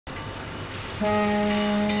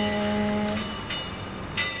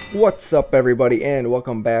What's up, everybody, and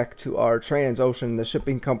welcome back to our TransOcean, the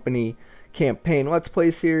shipping company campaign Let's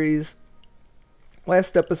Play series.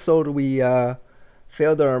 Last episode we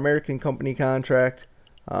failed our American company contract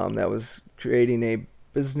that was creating a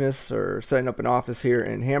business or setting up an office here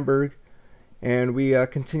in Hamburg, and we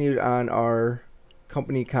continued on our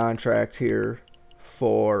company contract here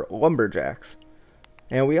for lumberjacks.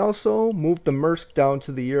 And we also moved the Mersk down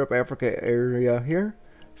to the Europe Africa area here.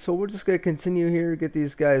 So we're just going to continue here, get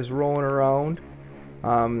these guys rolling around.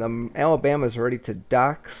 The Alabama's ready to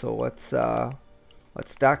dock, so let's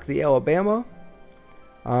dock the Alabama.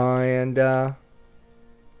 There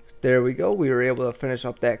we go. We were able to finish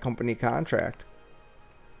up that company contract.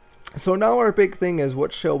 So now our big thing is,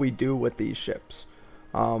 what shall we do with these ships?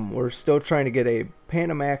 We're still trying to get a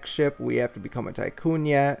Panamax ship. We have to become a Tycoon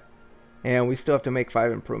yet, and we still have to make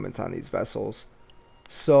 5 improvements on these vessels.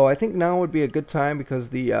 So I think now would be a good time,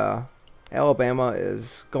 because the Alabama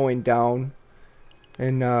is going down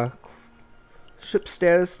in ship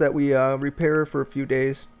status, that we repair her for a few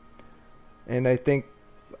days. And I think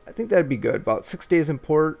that'd be good. About 6 days in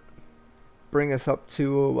port, bring us up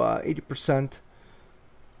to 80%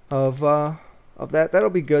 of that.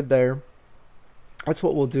 That'll be good there. That's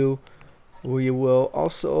what we'll do. We will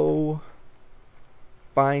also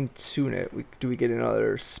fine tune it. Do we get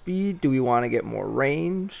another speed? Do we want to get more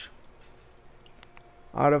range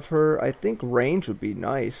out of her? I think range would be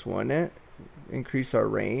nice, wouldn't it? Increase our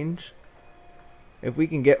range. If we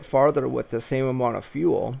can get farther with the same amount of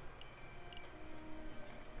fuel,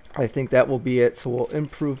 I think that will be it. So we'll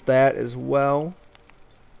improve that as well.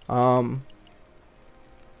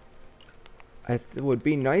 It would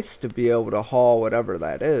be nice to be able to haul whatever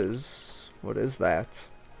that is. What is that?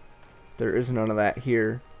 There is none of that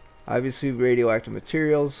here. Obviously radioactive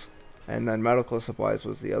materials, and then medical supplies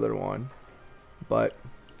was the other one. But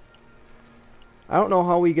I don't know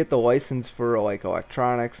how we get the license for like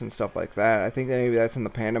electronics and stuff like that. I think that maybe that's in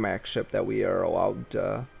the Panamax ship that we are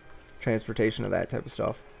allowed transportation of that type of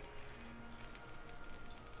stuff.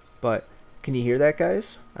 But can you hear that,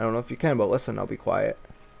 guys? I don't know if you can, but listen, I'll be quiet.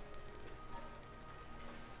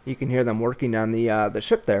 You can hear them working on the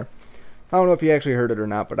ship there. I don't know if you actually heard it or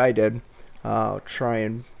not, but I did. I'll try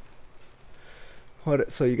and put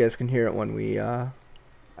it so you guys can hear it when we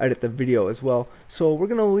edit the video as well. So we're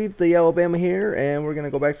going to leave the Alabama here, and we're going to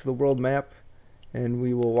go back to the world map, and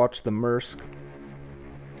we will watch the Mersk.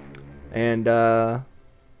 And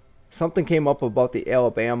something came up about the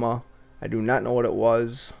Alabama. I do not know what it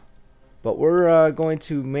was, but we're going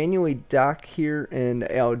to manually dock here in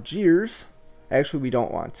Algiers. Actually, we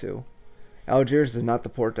don't want to. Algiers is not the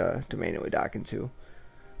port to manually dock into.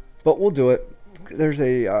 But we'll do it. There's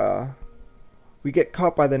a... we get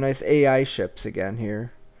caught by the nice AI ships again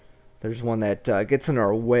here. There's one that gets in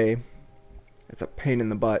our way. It's a pain in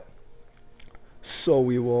the butt. So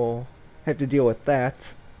we will have to deal with that,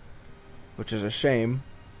 which is a shame.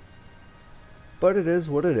 But it is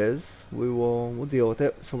what it is. We'll deal with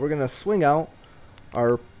it. So we're going to swing out.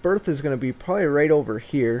 Our berth is going to be probably right over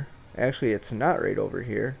here. Actually, it's not right over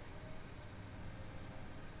here.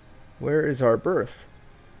 Where is our berth?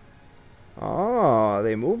 Oh,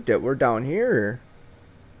 they moved it. We're down here.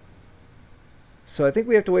 So I think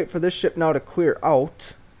we have to wait for this ship now to clear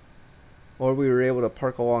out, or we were able to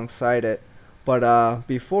park alongside it. But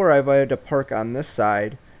before, I've had to park on this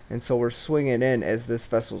side, and so we're swinging in as this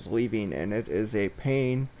vessel's leaving, and it is a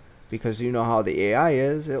pain, because you know how the AI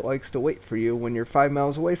is. It likes to wait for you when you're 5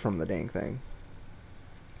 miles away from the dang thing.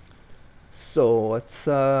 So let's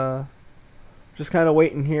just kind of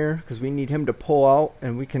waiting here, because we need him to pull out,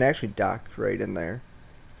 and we can actually dock right in there.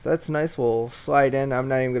 So that's nice. We'll slide in. I'm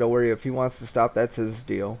not even going to worry if he wants to stop. That's his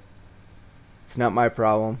deal. It's not my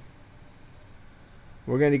problem.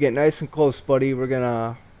 We're going to get nice and close, buddy. We're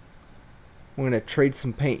going to trade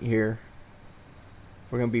some paint here.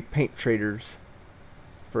 We're going to be paint traders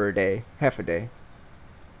for a day, half a day.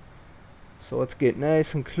 So let's get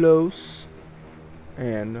nice and close,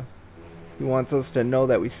 and he wants us to know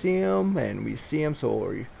that we see him, and we see him, so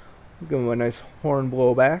we'll give him a nice horn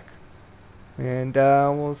blow back. And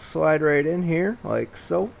we'll slide right in here, like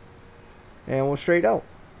so. And we'll straight out.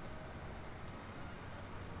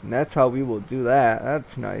 And that's how we will do that.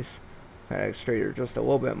 That's nice. Kind of straighter just a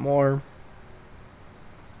little bit more.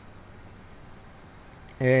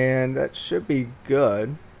 And that should be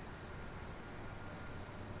good.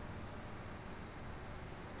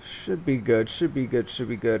 Should be good, should be good, should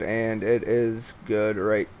be good, and it is good,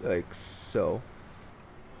 right, like so.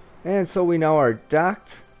 And so we now are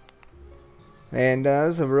docked, and that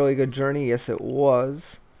was a really good journey. Yes, it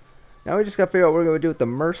was. Now we just gotta figure out what we're gonna do with the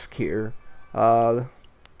Mersk here. We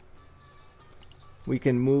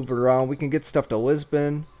can move around. We can get stuff to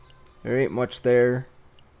Lisbon. There ain't much there.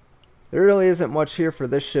 There really isn't much here for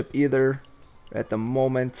this ship either at the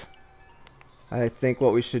moment. I think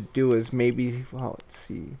what we should do is maybe, well, let's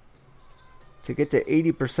see. To get to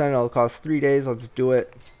 80%, it'll cost 3 days. Let's do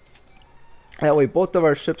it. That way both of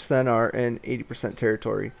our ships then are in 80%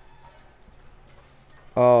 territory.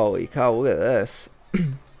 Holy cow, look at this.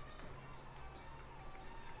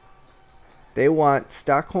 They want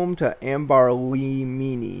Stockholm to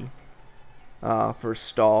Ambarlimini for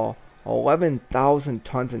stall. 11,000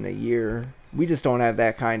 tons in a year. We just don't have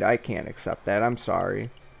that kind. I can't accept that. I'm sorry.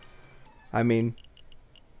 I mean,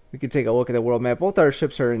 we could take a look at the world map. Both our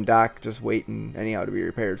ships are in dock just waiting anyhow to be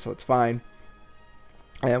repaired, so it's fine.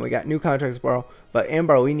 And we got new contracts to borrow. But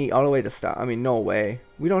Ambarlini all the way to stop. I mean, no way.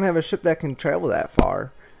 We don't have a ship that can travel that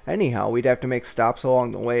far. Anyhow, we'd have to make stops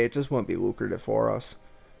along the way. It just wouldn't be lucrative for us.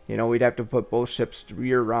 You know, we'd have to put both ships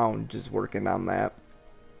year-round just working on that.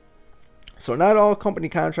 So not all company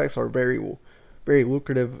contracts are very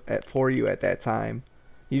lucrative for you at that time.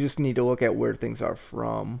 You just need to look at where things are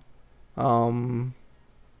from.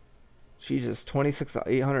 Jesus,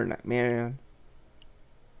 26,800, man.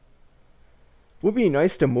 Would be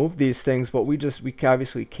nice to move these things, but we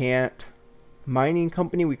obviously can't. Mining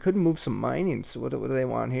company, we could move some mining. So what do they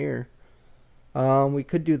want here? We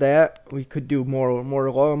could do that. We could do more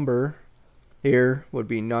lumber here. Would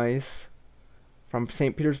be nice. From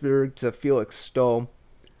St. Petersburg to Felixstowe.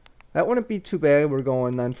 That wouldn't be too bad. We're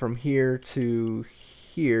going then from here to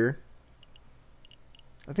here.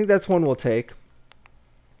 I think that's one we'll take.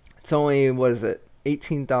 It's only, what is it,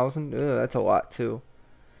 18,000? That's a lot too.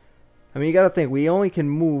 I mean, you got to think, we only can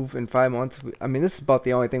move in 5 months. I mean, this is about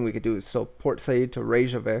the only thing we could do. So, Port Said to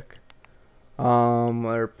Reykjavik.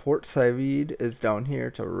 Our Port Said is down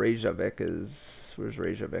here to Reykjavik is... Where's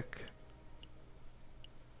Reykjavik?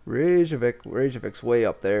 Reykjavik's way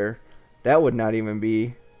up there. That would not even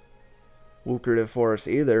be lucrative for us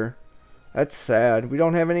either. That's sad. We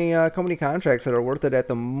don't have any company contracts that are worth it at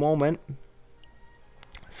the moment.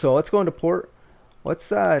 So, let's go into port. Let's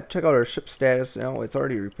check out our ship status. No, it's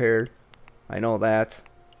already repaired. I know that.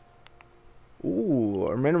 Ooh,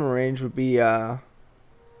 our minimum range would be by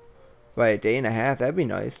a day and a half. That'd be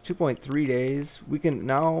nice. 2.3 days. We can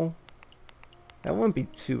now. That wouldn't be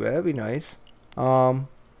too bad. That'd be nice. Remember,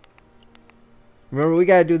 we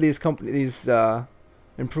gotta do these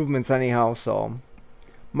improvements anyhow. So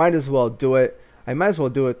might as well do it. I might as well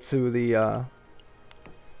do it to the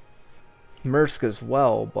Mersk as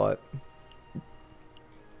well, but.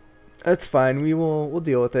 That's fine. We'll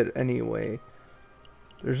deal with it anyway.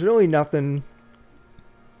 There's really nothing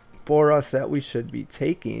for us that we should be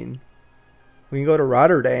taking. We can go to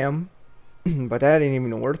Rotterdam, but that ain't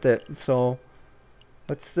even worth it. So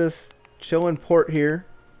let's just chill in port here.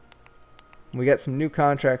 We got some new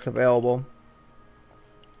contracts available.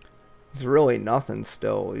 It's really nothing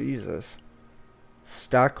still. Jesus.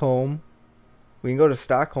 Stockholm. We can go to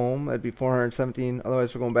Stockholm. That'd be 417.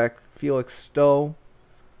 Otherwise, we're going back Felixstowe.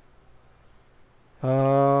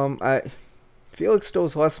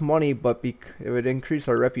 Felixstowe's less money, but it would increase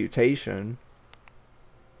our reputation.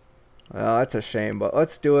 That's a shame, but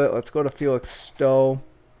let's do it. Let's go to Felixstowe.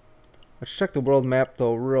 Let's check the world map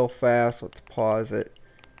though real fast. Let's pause it.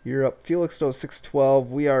 Europe, Felixstowe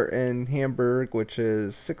 612. We are in Hamburg, which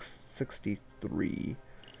is 663.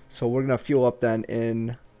 So we're gonna fuel up then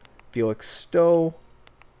in Felixstowe.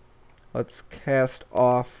 Let's cast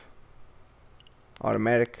off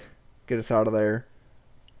automatic. Get us out of there.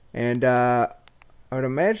 And I would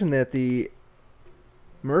imagine that the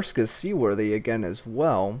Mersk is seaworthy again as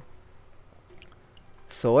well.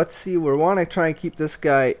 So let's see. We want to try and keep this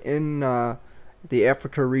guy in the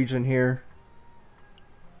Africa region here.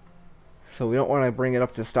 So we don't want to bring it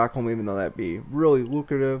up to Stockholm, even though that'd be really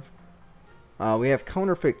lucrative. We have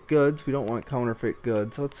counterfeit goods. We don't want counterfeit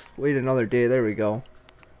goods. Let's wait another day. There we go.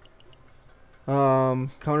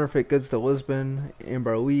 Counterfeit goods to Lisbon.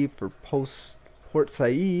 Amberley for Port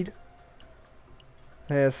Said.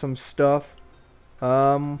 Has some stuff.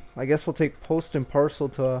 I guess we'll take post and parcel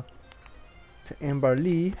to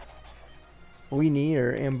Amberley. Weenie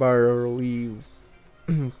or Amberley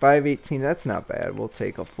 518. That's not bad. We'll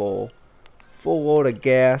take a full load of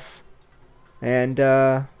gas. And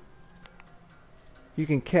you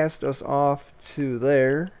can cast us off to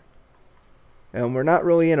there. And we're not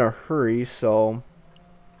really in a hurry, so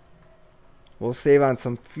we'll save on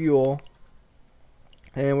some fuel.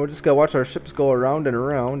 And we're just going to watch our ships go around and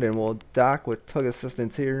around, and we'll dock with tug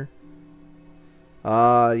assistance here.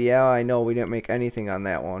 Yeah, I know we didn't make anything on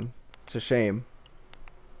that one. It's a shame.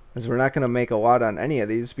 Because we're not going to make a lot on any of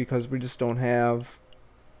these because we just don't have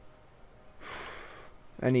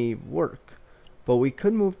any work. But we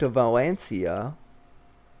could move to Valencia.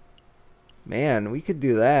 Man, we could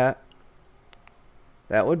do that.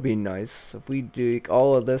 That would be nice. If we do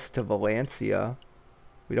all of this to Valencia.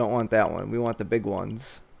 We don't want that one. We want the big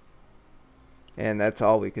ones. And that's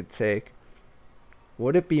all we could take.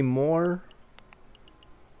 Would it be more?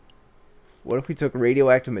 What if we took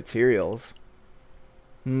radioactive materials?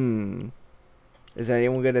 Is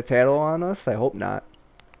anyone going to tattle on us? I hope not.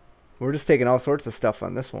 We're just taking all sorts of stuff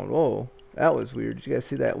on this one. Whoa, that was weird. Did you guys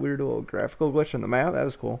see that weird little graphical glitch on the map? That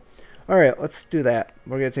was cool. Alright, let's do that.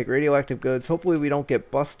 We're going to take radioactive goods. Hopefully we don't get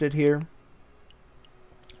busted here.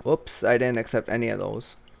 Whoops, I didn't accept any of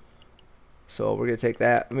those. So we're going to take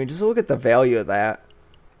that. I mean, just look at the value of that.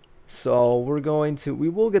 So we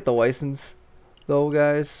will get the license, though,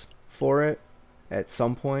 guys, for it at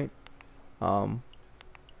some point. But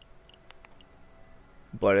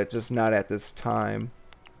it's just not at this time.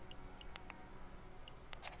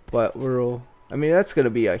 But I mean, that's going to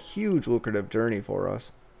be a huge lucrative journey for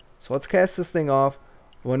us. So let's cast this thing off.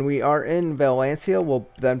 When we are in Valencia, we'll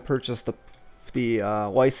then purchase the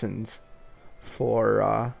license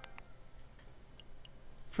for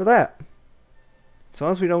that. So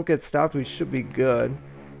long as we don't get stopped, we should be good.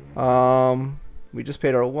 We just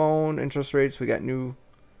paid our loan, interest rates. We got new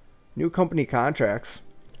company contracts.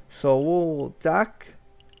 So we'll dock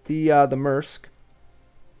the Mersk.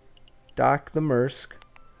 Dock the Mersk.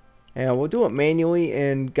 And we'll do it manually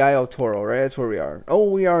in Gallo Toro, right? That's where we are. Oh,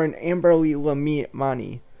 we are in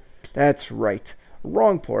Amberley-Limani. That's right.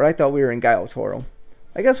 Wrong port. I thought we were in Gallo Toro.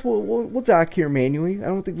 I guess we'll dock here manually. I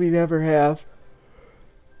don't think we'd ever have.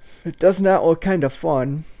 It does not look kind of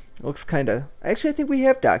fun. It looks kind of... Actually, I think we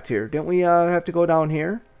have docked here. Didn't we have to go down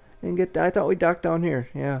here and get... I thought we docked down here.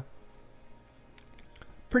 Yeah.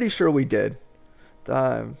 Pretty sure we did.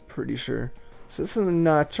 I'm pretty sure. So this is in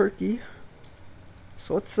Turkey.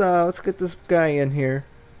 So let's get this guy in here.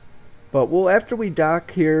 But after we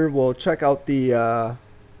dock here, we'll check out the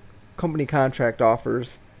company contract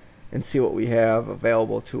offers and see what we have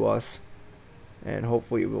available to us. And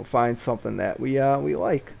hopefully we'll find something that we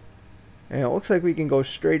like. And it looks like we can go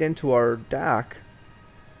straight into our dock.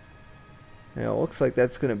 And it looks like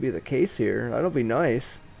that's going to be the case here. That'll be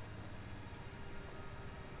nice.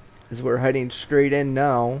 As we're heading straight in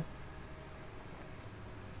now.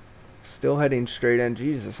 Still heading straight in.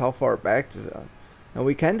 Jesus, how far back does that? And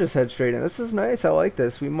we can just head straight in. This is nice. I like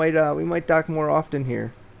this. We might dock more often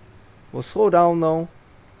here. We'll slow down though,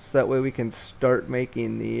 so that way we can start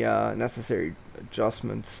making the necessary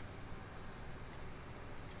adjustments.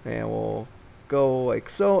 And we'll go like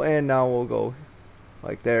so, and now we'll go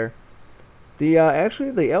like there.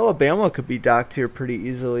 Actually the Alabama could be docked here pretty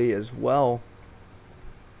easily as well.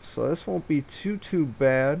 So this won't be too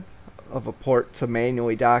bad of a port to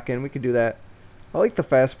manually dock in. We could do that. I like the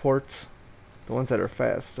fast ports, the ones that are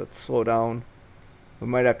fast. Let's slow down. We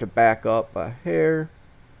might have to back up a hair.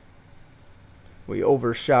 We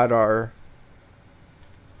overshot our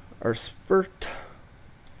spurt.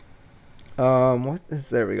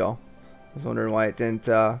 There we go. I was wondering why it didn't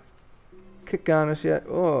kick on us yet.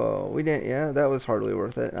 Oh, we didn't. Yeah, that was hardly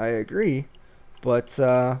worth it. I agree, but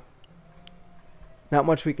not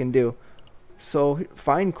much we can do. So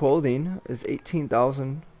fine clothing is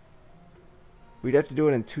 18,000. We'd have to do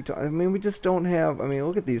it in 2 times. I mean, we just don't have. I mean,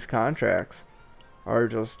 look at these contracts. Are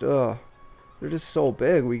just they're just so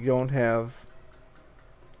big. We don't have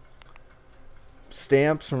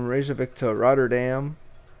stamps from Reykjavik to Rotterdam.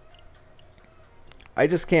 I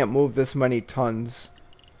just can't move this many tons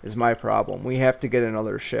is my problem. We have to get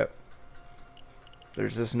another ship.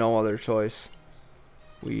 There's just no other choice.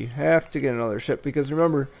 We have to get another ship because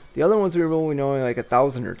remember, the other ones we were only knowing like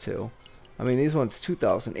 1,000 or 2. I mean, these ones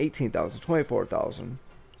 2,000, 18,000, 24,000.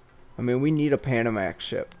 I mean, we need a Panamax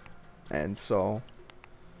ship. And so...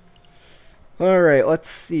 Alright, let's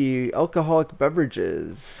see. Alcoholic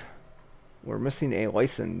beverages. We're missing a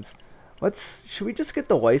license. Should we just get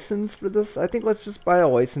the license for this? I think let's just buy a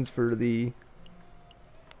license for the...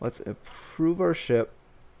 Let's improve our ship.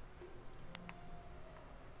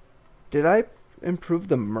 Did I improve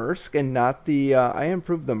the Mersk and not the... I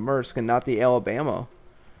improved the Mersk and not the Alabama.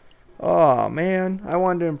 Oh, man. I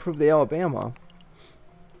wanted to improve the Alabama.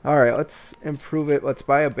 Alright, let's improve it. Let's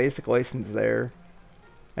buy a basic license there.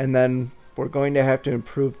 And then we're going to have to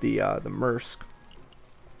improve the Mersk.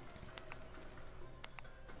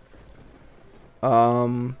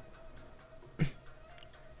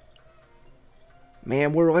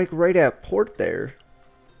 Man, we're like right at port there.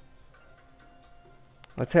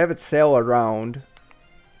 Let's have it sail around.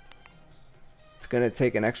 It's gonna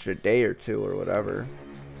take an extra day or two or whatever.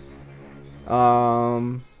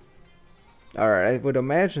 Alright, I would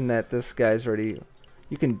imagine that this guy's ready.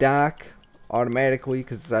 You can dock automatically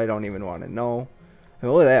because I don't even want to know.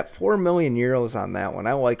 And look at that, 4 million euros on that one.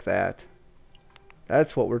 I like that.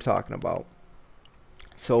 That's what we're talking about.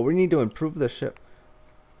 So we need to improve the ship.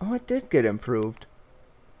 Oh, it did get improved.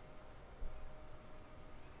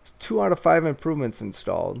 2 out of 5 improvements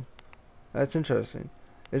installed. That's interesting.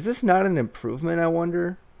 Is this not an improvement, I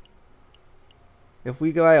wonder? If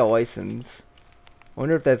we buy a license, I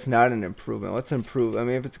wonder if that's not an improvement. Let's improve. I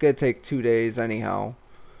mean, if it's going to take 2 days anyhow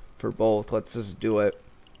for both, let's just do it.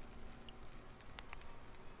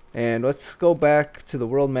 And let's go back to the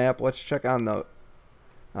world map. Let's check on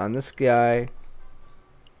this guy.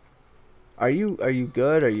 Are you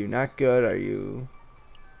good? Are you not good? Are you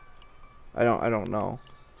I don't know.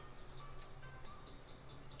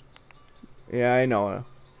 Yeah, I know.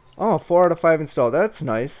 Oh, 4 out of 5 installed. That's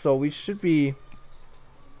nice. So we should be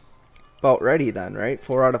about ready then, right?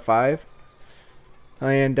 4 out of 5.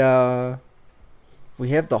 And we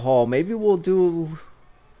have the hull. Maybe we'll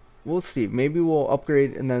see. Maybe we'll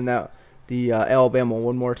upgrade and then the Alabama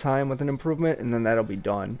one more time with an improvement, and then that'll be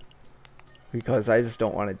done. Because I just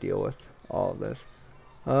don't want to deal with all of this.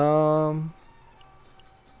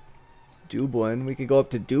 Dublin. We could go up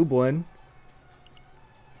to Dublin,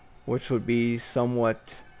 which would be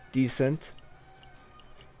somewhat decent.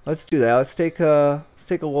 Let's do that. Let's take a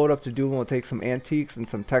load up to Dublin. We'll take some antiques and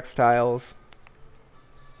some textiles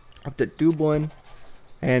up to Dublin,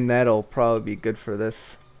 and that'll probably be good for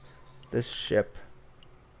this ship.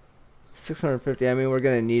 650. I mean, we're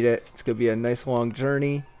gonna need it. It's gonna be a nice long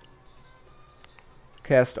journey.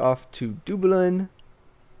 Cast off to Dublin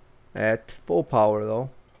at full power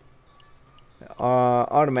though.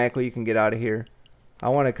 Automatically you can get out of here. I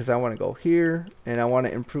want to go here, and I want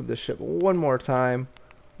to improve the ship one more time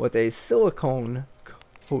with a silicone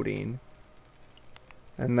coating,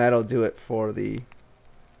 and that'll do it for the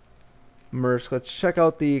Mersk. Let's check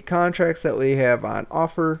out the contracts that we have on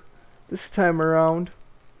offer this time around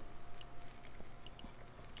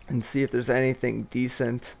and see if there's anything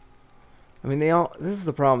decent. I mean, this is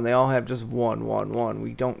the problem. They all have just one.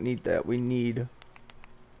 We don't need that. We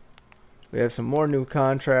have some more new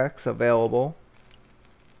contracts available.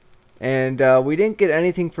 And we didn't get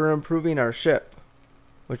anything for improving our ship,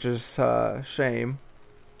 which is a shame.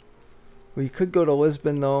 We could go to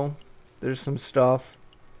Lisbon though. There's some stuff.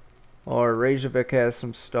 Or Reykjavik has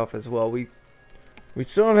some stuff as well. We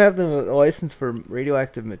still don't have the license for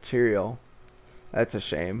radioactive material. That's a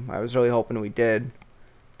shame. I was really hoping we did.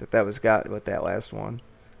 That was got with that last one.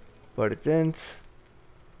 But it didn't.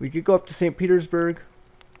 We could go up to St. Petersburg.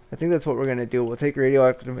 I think that's what we're going to do. We'll take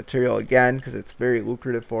radioactive material again because it's very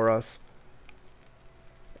lucrative for us.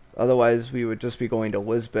 Otherwise, we would just be going to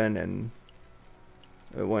Lisbon and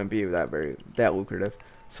it wouldn't be that lucrative.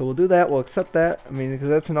 So we'll do that. We'll accept that. I mean, because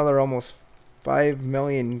that's another almost 5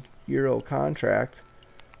 million euro contract.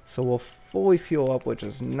 So we'll fully fuel up, which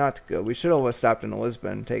is not good. We should have stopped in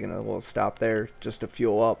Lisbon, taken a little stop there just to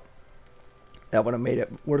fuel up. That would have made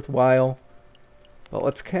it worthwhile. But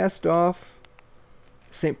let's cast off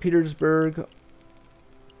St. Petersburg.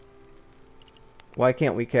 Why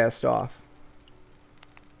can't we cast off?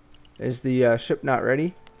 Is the ship not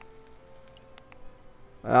ready?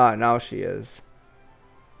 Ah, now she is.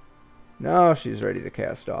 Now she's ready to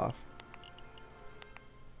cast off.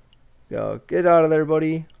 Go, get out of there,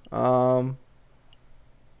 buddy. Does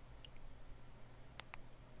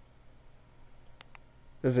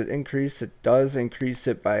it increase? It does increase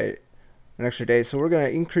it by an extra day. So we're going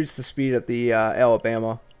to increase the speed at the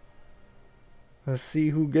Alabama. Let's see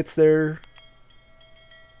who gets there.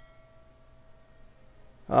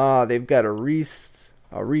 Ah, they've got a reef.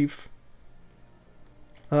 What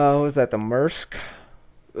was that, the Mersk?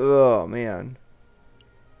 Oh, man.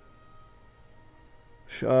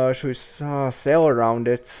 Should we sail around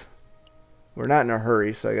it? We're not in a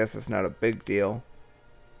hurry, so I guess it's not a big deal.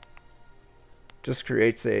 Just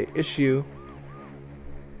creates a issue.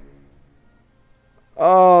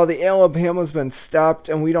 Oh, the Alabama's been stopped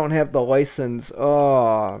and we don't have the license.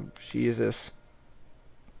 Oh, Jesus.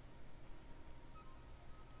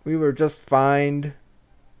 We were just fined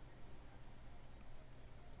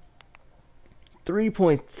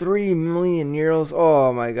 3.3 million euros.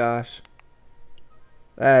 Oh my gosh.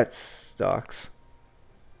 That sucks.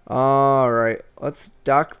 Alright, let's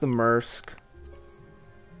dock the Mersk.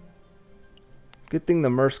 Good thing the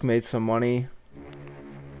Mersk made some money.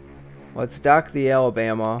 Let's dock the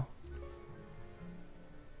Alabama.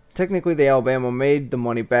 Technically the Alabama made the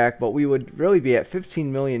money back, but we would really be at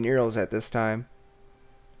 15 million euros at this time.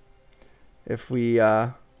 if we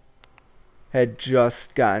had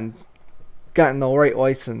just gotten the right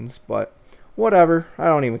license, but whatever, I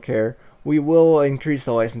don't even care. We will increase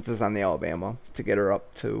the licenses on the Alabama to get her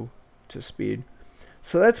up to speed.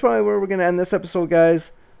 So that's probably where we're going to end this episode,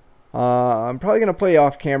 guys. I'm probably going to play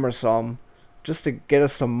off camera some, just to get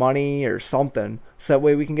us some money or something, so that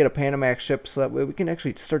way we can get a Panamax ship, so that way we can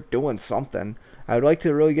actually start doing something. I would like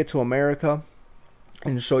to really get to America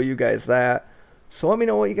and show you guys that. So let me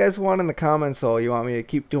know what you guys want in the comments. So you want me to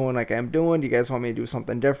keep doing like I'm doing? Do you guys want me to do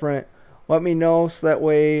something different? Let me know so that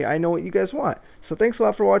way I know what you guys want. So thanks a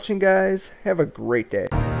lot for watching, guys. Have a great day.